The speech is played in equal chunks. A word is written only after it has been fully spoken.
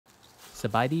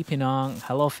Sabaidi Pinong,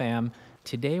 hello fam.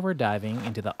 Today we're diving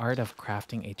into the art of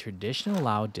crafting a traditional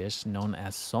Lao dish known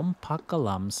as Som Pak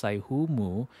Galum Sai Hu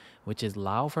Mu, which is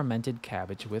Lao fermented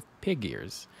cabbage with pig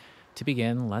ears. To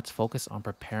begin, let's focus on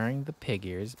preparing the pig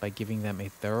ears by giving them a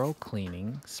thorough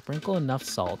cleaning, sprinkle enough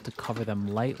salt to cover them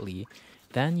lightly,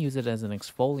 then use it as an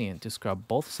exfoliant to scrub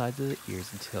both sides of the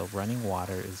ears until running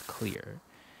water is clear.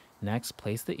 Next,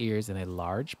 place the ears in a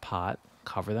large pot,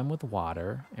 cover them with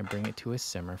water, and bring it to a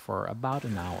simmer for about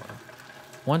an hour.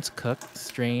 Once cooked,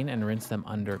 strain and rinse them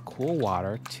under cool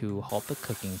water to halt the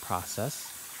cooking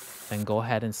process. Then go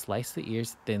ahead and slice the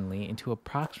ears thinly into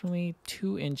approximately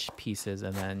 2-inch pieces,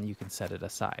 and then you can set it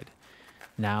aside.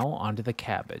 Now onto the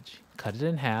cabbage. Cut it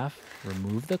in half,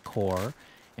 remove the core,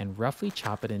 and roughly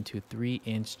chop it into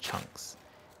 3-inch chunks.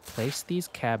 Place these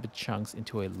cabbage chunks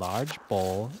into a large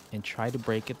bowl and try to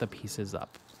break the pieces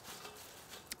up.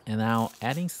 And now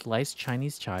adding sliced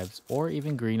Chinese chives or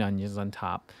even green onions on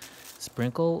top.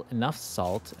 Sprinkle enough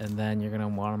salt, and then you're going to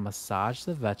want to massage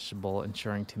the vegetable,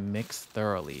 ensuring to mix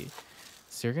thoroughly.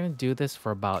 So you're going to do this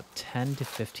for about 10 to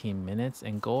 15 minutes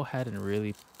and go ahead and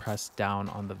really press down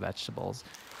on the vegetables.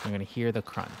 You're going to hear the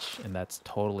crunch, and that's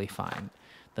totally fine.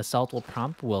 The salt will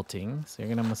prompt wilting, so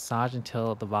you're going to massage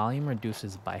until the volume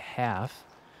reduces by half.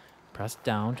 Press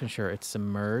down to ensure it's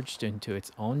submerged into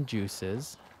its own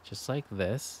juices, just like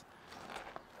this.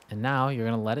 And now you're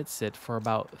going to let it sit for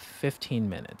about 15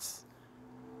 minutes.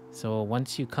 So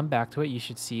once you come back to it, you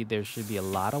should see there should be a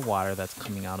lot of water that's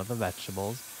coming out of the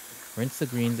vegetables. Rinse the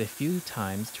greens a few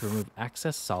times to remove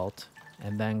excess salt,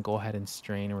 and then go ahead and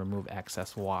strain and remove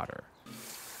excess water.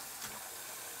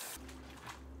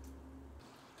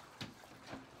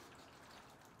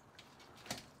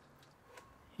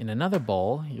 In another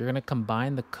bowl, you're going to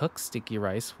combine the cooked sticky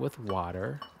rice with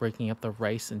water, breaking up the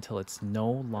rice until it's no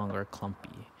longer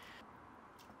clumpy.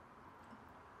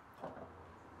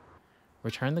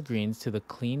 Return the greens to the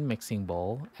clean mixing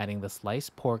bowl, adding the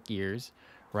sliced pork ears,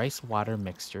 rice water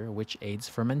mixture, which aids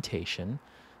fermentation,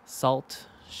 salt,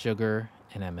 sugar,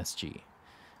 and MSG.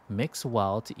 Mix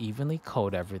well to evenly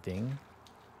coat everything.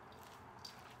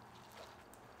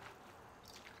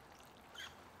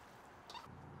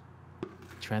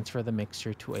 Transfer the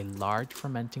mixture to a large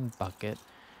fermenting bucket,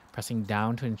 pressing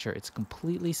down to ensure it's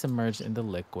completely submerged in the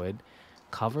liquid.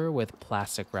 Cover with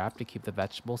plastic wrap to keep the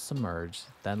vegetables submerged,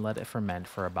 then let it ferment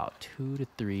for about 2 to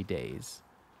 3 days.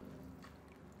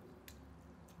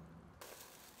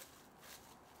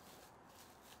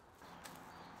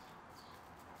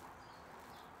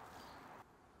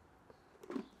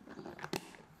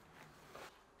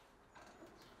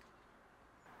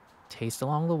 Taste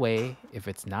along the way. If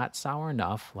it's not sour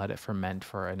enough, let it ferment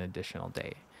for an additional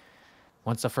day.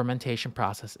 Once the fermentation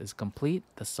process is complete,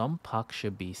 the som pak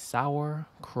should be sour,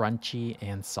 crunchy,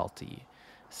 and salty.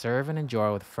 Serve and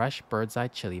enjoy with fresh bird's eye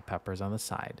chili peppers on the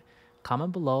side.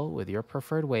 Comment below with your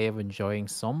preferred way of enjoying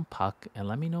som pak and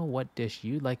let me know what dish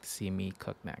you'd like to see me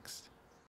cook next.